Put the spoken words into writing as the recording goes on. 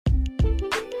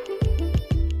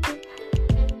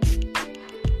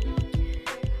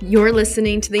You're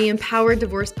listening to the Empowered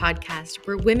Divorce Podcast,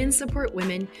 where women support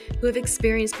women who have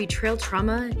experienced betrayal,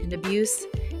 trauma, and abuse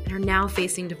and are now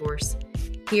facing divorce.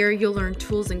 Here, you'll learn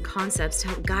tools and concepts to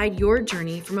help guide your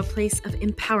journey from a place of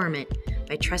empowerment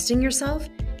by trusting yourself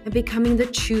and becoming the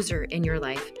chooser in your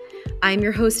life. I'm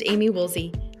your host, Amy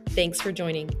Woolsey. Thanks for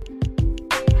joining.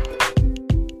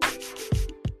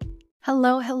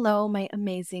 Hello, my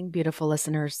amazing, beautiful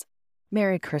listeners.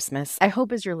 Merry Christmas. I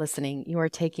hope as you're listening, you are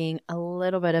taking a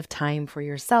little bit of time for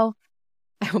yourself.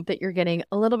 I hope that you're getting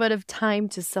a little bit of time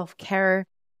to self-care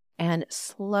and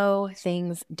slow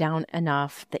things down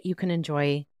enough that you can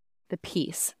enjoy the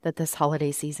peace that this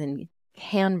holiday season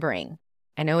can bring.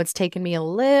 I know it's taken me a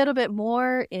little bit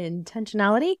more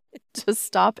intentionality to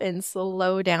stop and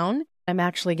slow down. I'm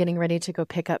actually getting ready to go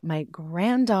pick up my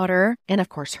granddaughter and, of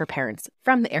course, her parents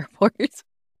from the airport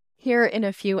here in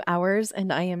a few hours,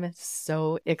 and I am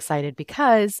so excited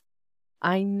because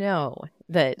I know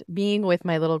that being with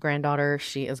my little granddaughter,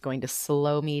 she is going to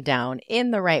slow me down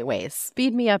in the right ways,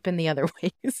 speed me up in the other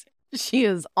ways. She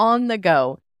is on the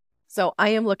go. So I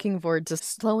am looking forward to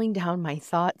slowing down my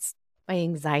thoughts, my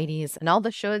anxieties, and all the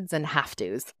shoulds and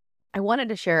have-tos. I wanted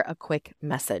to share a quick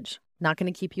message. Not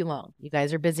going to keep you long. You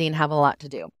guys are busy and have a lot to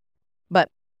do. But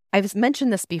I've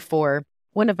mentioned this before.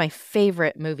 One of my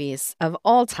favorite movies of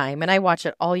all time, and I watch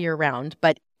it all year round,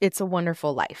 but It's a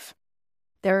Wonderful Life.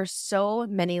 There are so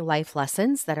many life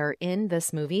lessons that are in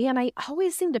this movie, and I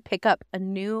always seem to pick up a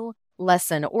new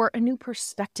lesson or a new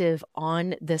perspective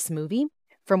on this movie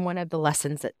from one of the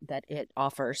lessons that it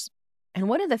offers. And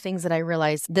one of the things that I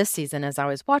realized this season as I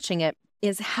was watching it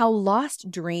is how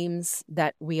lost dreams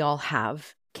that we all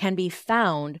have can be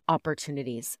found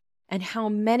opportunities, and how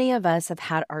many of us have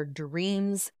had our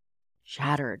dreams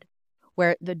shattered,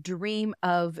 where the dream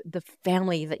of the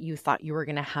family that you thought you were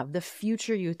going to have, the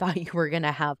future you thought you were going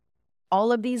to have,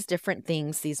 all of these different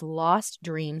things, these lost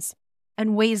dreams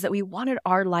and ways that we wanted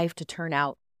our life to turn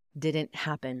out didn't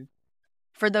happen.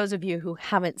 For those of you who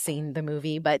haven't seen the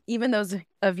movie, but even those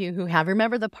of you who have,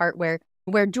 remember the part where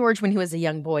George, when he was a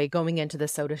young boy going into the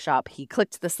soda shop, he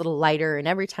clicked this little lighter, and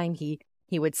every time he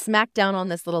would smack down on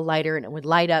this little lighter and it would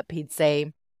light up, he'd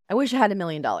say, "I wish I had $1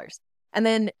 million." And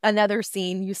then another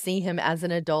scene, you see him as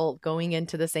an adult going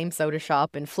into the same soda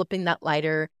shop and flipping that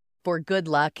lighter for good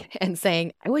luck and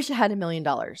saying, "I wish I had $1 million."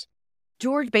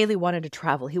 George Bailey wanted to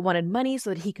travel. He wanted money so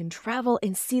that he can travel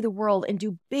and see the world and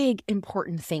do big,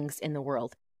 important things in the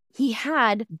world. He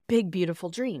had big, beautiful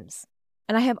dreams.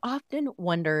 And I have often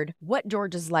wondered what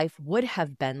George's life would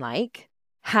have been like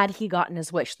had he gotten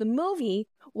his wish. The movie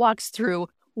walks through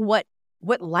what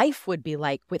life would be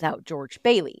like without George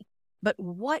Bailey. But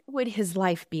what would his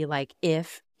life be like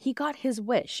if he got his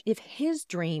wish, if his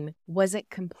dream wasn't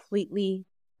completely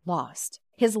lost?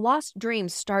 His lost dream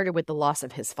started with the loss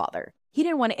of his father. He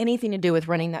didn't want anything to do with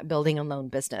running that building and loan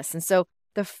business. And so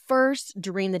the first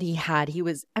dream that he had,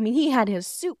 he had his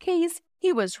suitcase,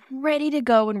 he was ready to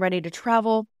go and ready to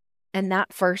travel. And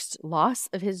that first loss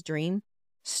of his dream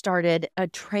started a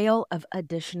trail of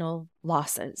additional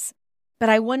losses. But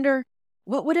I wonder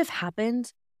what would have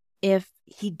happened if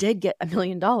he did get $1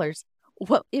 million.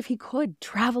 What if he could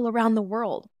travel around the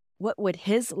world? What would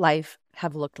his life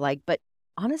have looked like? But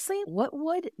honestly, what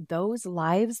would those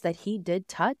lives that he did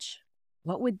touch,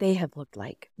 what would they have looked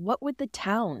like? What would the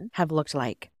town have looked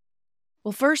like?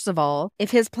 Well, first of all, if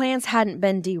his plans hadn't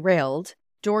been derailed,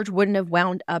 George wouldn't have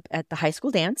wound up at the high school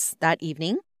dance that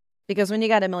evening. Because when you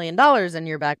got $1 million in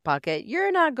your back pocket,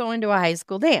 you're not going to a high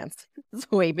school dance. It's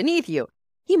way beneath you.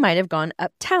 He might have gone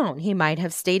uptown. He might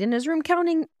have stayed in his room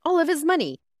counting all of his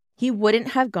money. He wouldn't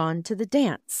have gone to the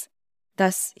dance.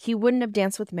 Thus, he wouldn't have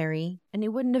danced with Mary, and he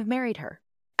wouldn't have married her.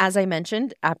 As I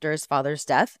mentioned, after his father's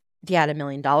death, if he had $1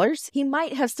 million, he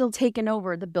might have still taken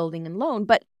over the building and loan,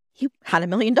 but he had $1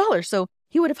 million, so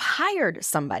he would have hired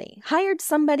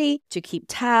somebody to keep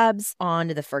tabs on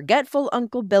the forgetful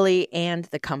Uncle Billy and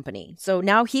the company. So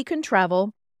now he can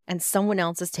travel, and someone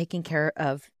else is taking care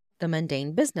of the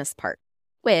mundane business part.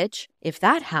 Which, if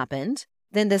that happened,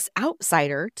 then this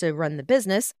outsider to run the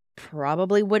business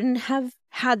probably wouldn't have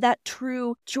had that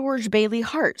true George Bailey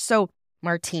heart. So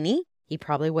Martini, he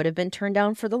probably would have been turned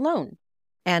down for the loan.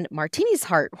 And Martini's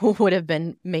heart would have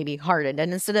been maybe hardened.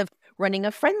 And instead of running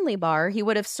a friendly bar, he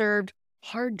would have served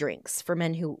hard drinks for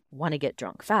men who want to get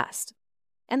drunk fast.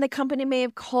 And the company may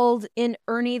have called in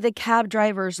Ernie the cab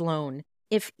driver's loan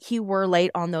if he were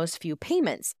late on those few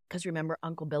payments. Because remember,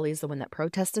 Uncle Billy's the one that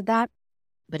protested that.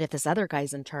 But if this other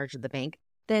guy's in charge of the bank,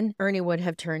 then Ernie would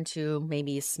have turned to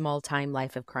maybe a small-time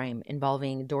life of crime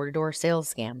involving door-to-door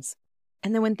sales scams.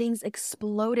 And then when things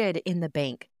exploded in the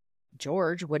bank,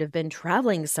 George would have been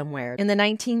traveling somewhere in the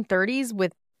 1930s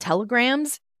with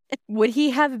telegrams? Would he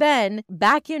have been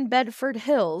back in Bedford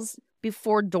Hills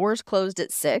before doors closed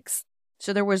at 6?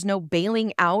 So there was no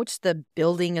bailing out the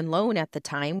building and loan at the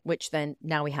time, which then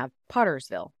now we have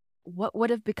Pottersville. What would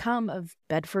have become of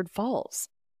Bedford Falls?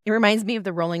 It reminds me of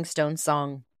the Rolling Stones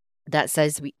song that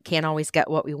says we can't always get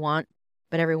what we want,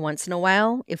 but every once in a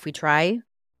while, if we try,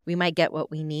 we might get what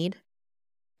we need.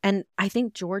 And I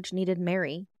think George needed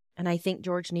Mary, and I think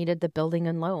George needed the building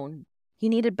and loan. He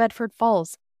needed Bedford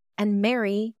Falls, and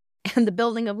Mary and the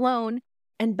building of loan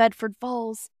and Bedford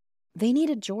Falls, they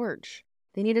needed George.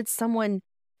 They needed someone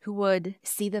who would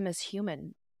see them as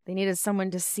human. They needed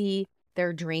someone to see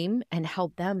their dream and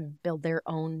help them build their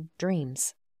own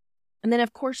dreams. And then,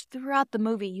 of course, throughout the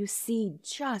movie, you see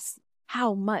just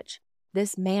how much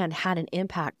this man had an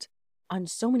impact on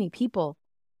so many people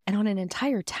and on an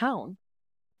entire town.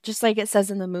 Just like it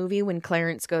says in the movie when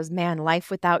Clarence goes, man,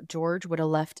 life without George would have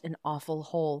left an awful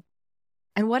hole.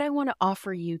 And what I want to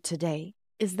offer you today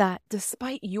is that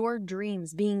despite your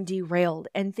dreams being derailed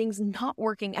and things not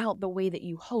working out the way that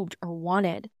you hoped or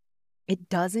wanted, it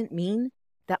doesn't mean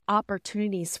that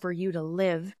opportunities for you to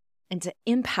live and to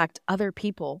impact other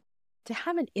people, to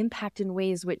have an impact in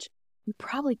ways which you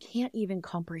probably can't even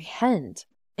comprehend.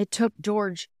 It took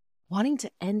George wanting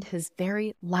to end his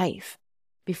very life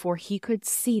before he could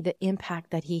see the impact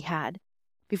that he had,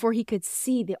 before he could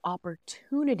see the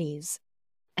opportunities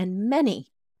and many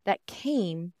that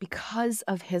came because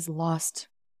of his lost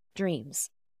dreams.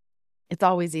 It's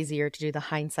always easier to do the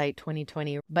hindsight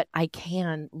 2020, but I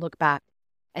can look back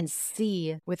and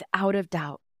see without a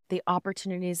doubt the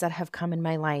opportunities that have come in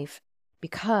my life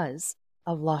because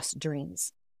of lost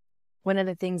dreams. One of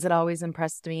the things that always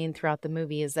impressed me and throughout the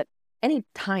movie is that any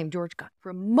time George got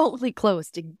remotely close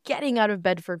to getting out of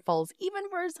Bedford Falls, even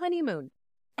for his honeymoon,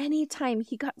 anytime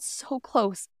he got so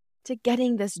close to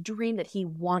getting this dream that he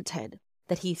wanted,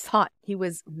 that he thought he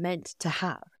was meant to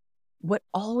have, what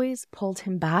always pulled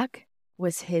him back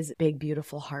was his big,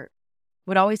 beautiful heart.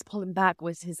 What always pulled him back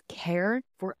was his care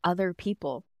for other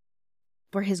people,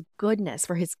 for his goodness,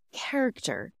 for his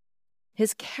character.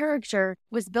 His character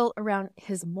was built around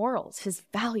his morals, his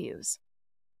values.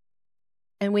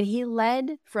 And when he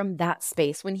led from that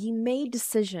space, when he made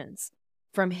decisions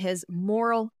from his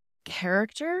moral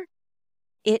character,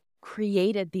 it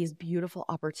created these beautiful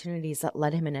opportunities that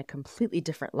led him in a completely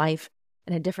different life,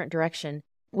 in a different direction,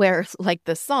 where, like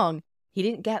the song, he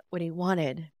didn't get what he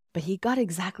wanted, but he got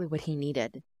exactly what he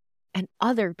needed. And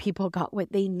other people got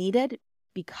what they needed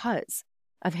because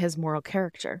of his moral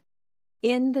character.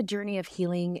 In the journey of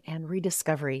healing and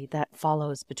rediscovery that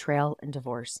follows betrayal and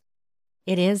divorce,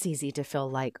 it is easy to feel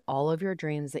like all of your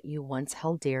dreams that you once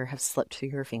held dear have slipped through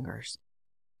your fingers.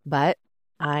 But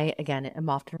I, again, am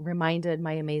often reminded,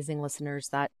 my amazing listeners,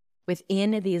 that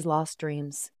within these lost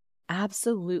dreams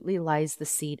absolutely lies the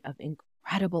seed of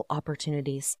incredible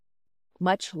opportunities,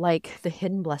 much like the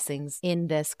hidden blessings in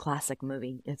this classic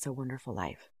movie, It's a Wonderful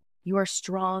Life. You are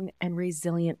strong and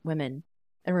resilient women.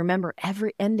 And remember,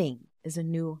 every ending is a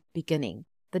new beginning.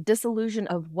 The disillusion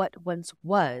of what once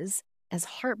was, as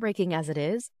heartbreaking as it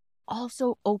is,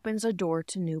 also opens a door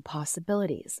to new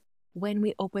possibilities. When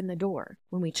we open the door,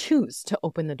 when we choose to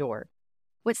open the door,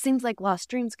 what seems like lost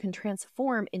dreams can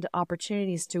transform into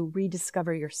opportunities to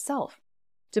rediscover yourself,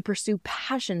 to pursue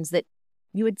passions that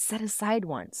you had set aside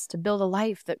once, to build a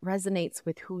life that resonates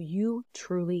with who you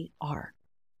truly are.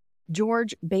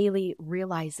 George Bailey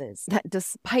realizes that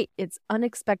despite its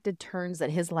unexpected turns that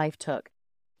his life took,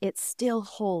 it still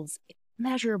holds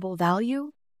immeasurable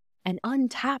value and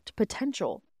untapped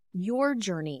potential. Your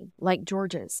journey, like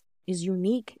George's, is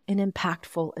unique and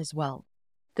impactful as well.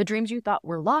 The dreams you thought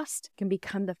were lost can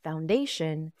become the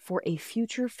foundation for a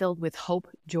future filled with hope,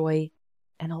 joy,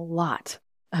 and a lot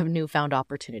of newfound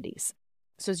opportunities.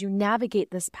 So as you navigate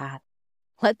this path,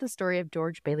 let the story of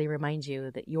George Bailey remind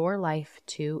you that your life,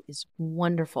 too, is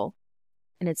wonderful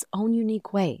in its own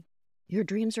unique way. Your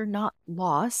dreams are not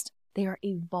lost. They are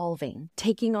evolving,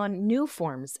 taking on new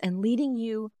forms and leading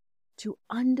you to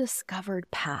undiscovered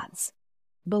paths.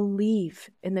 Believe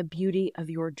in the beauty of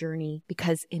your journey,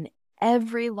 because in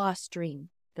every lost dream,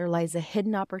 there lies a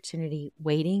hidden opportunity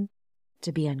waiting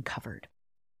to be uncovered.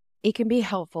 It can be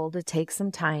helpful to take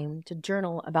some time to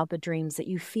journal about the dreams that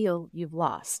you feel you've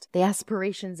lost, the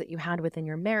aspirations that you had within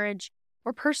your marriage,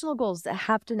 or personal goals that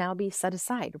have to now be set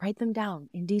aside. Write them down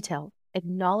in detail.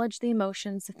 Acknowledge the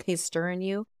emotions that they stir in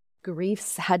you: grief,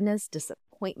 sadness,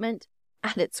 disappointment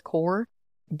at its core.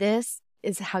 This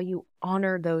is how you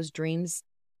honor those dreams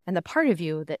and the part of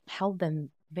you that held them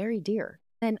very dear.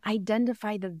 And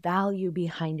identify the value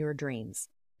behind your dreams.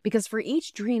 Because for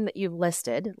each dream that you've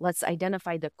listed, let's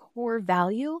identify the core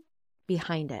value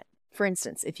behind it. For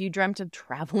instance, if you dreamt of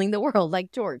traveling the world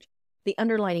like George, the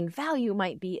underlying value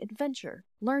might be adventure,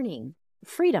 learning,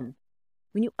 freedom.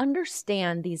 When you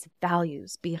understand these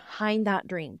values behind that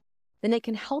dream, then it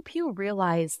can help you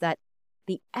realize that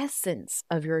the essence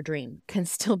of your dream can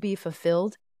still be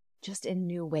fulfilled just in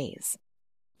new ways.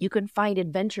 You can find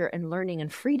adventure and learning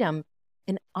and freedom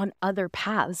on other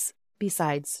paths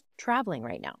besides traveling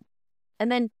right now. And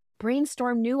then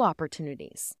brainstorm new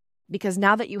opportunities, because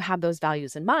now that you have those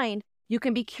values in mind, you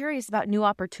can be curious about new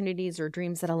opportunities or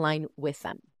dreams that align with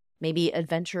them. Maybe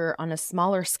adventure on a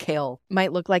smaller scale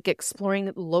might look like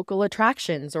exploring local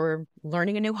attractions or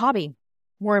learning a new hobby.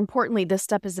 More importantly, this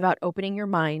step is about opening your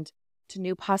mind to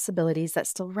new possibilities that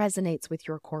still resonates with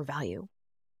your core value.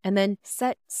 And then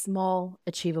set small,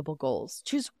 achievable goals.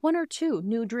 Choose 1 or 2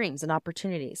 new dreams and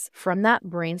opportunities from that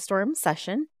brainstorm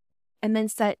session, and then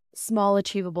set small,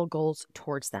 achievable goals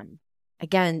towards them.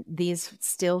 Again, these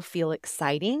still feel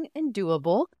exciting and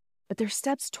doable, but they're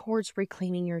steps towards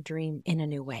reclaiming your dream in a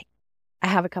new way. I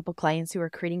have a couple clients who are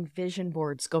creating vision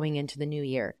boards going into the new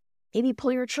year. Maybe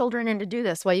pull your children in to do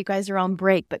this while you guys are on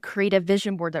break, but create a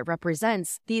vision board that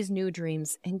represents these new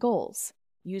dreams and goals.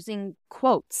 Using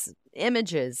quotes,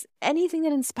 images, anything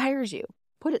that inspires you.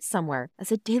 Put it somewhere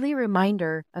as a daily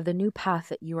reminder of the new path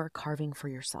that you are carving for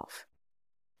yourself.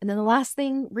 And then the last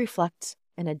thing, reflect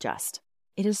and adjust.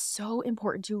 It is so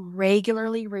important to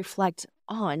regularly reflect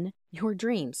on your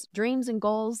dreams. Dreams and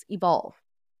goals evolve.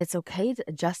 It's okay to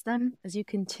adjust them as you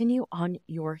continue on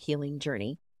your healing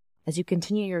journey, as you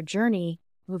continue your journey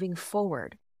moving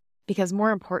forward. Because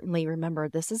more importantly, remember,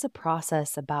 this is a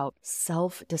process about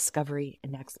self-discovery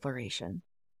and exploration.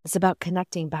 It's about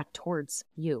connecting back towards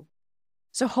you.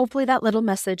 So hopefully that little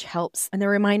message helps, and the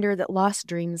reminder that lost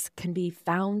dreams can be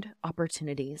found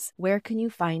opportunities. Where can you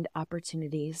find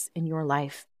opportunities in your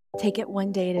life? Take it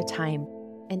one day at a time,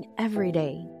 and every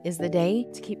day is the day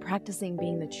to keep practicing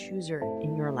being the chooser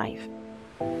in your life,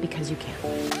 because you can.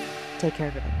 Take care,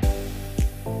 everybody.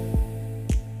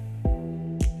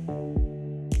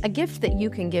 A gift that you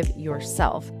can give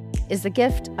yourself is the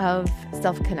gift of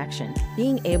self-connection,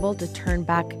 being able to turn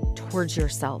back towards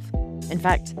yourself. In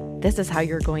fact, this is how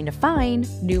you're going to find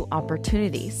new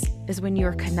opportunities, is when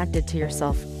you're connected to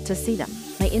yourself to see them.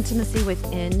 My Intimacy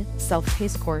Within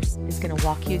self-paced course is going to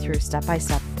walk you through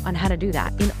step-by-step on how to do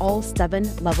that in all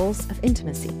 7 levels of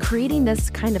intimacy. Creating this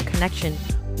kind of connection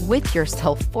with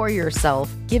yourself, for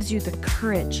yourself, gives you the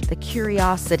courage, the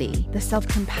curiosity, the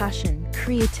self-compassion,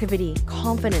 creativity,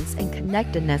 confidence, and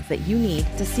connectedness that you need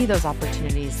to see those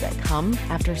opportunities that come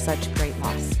after such great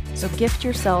loss. So gift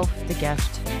yourself the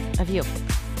gift of you.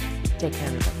 Take care,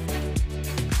 everybody.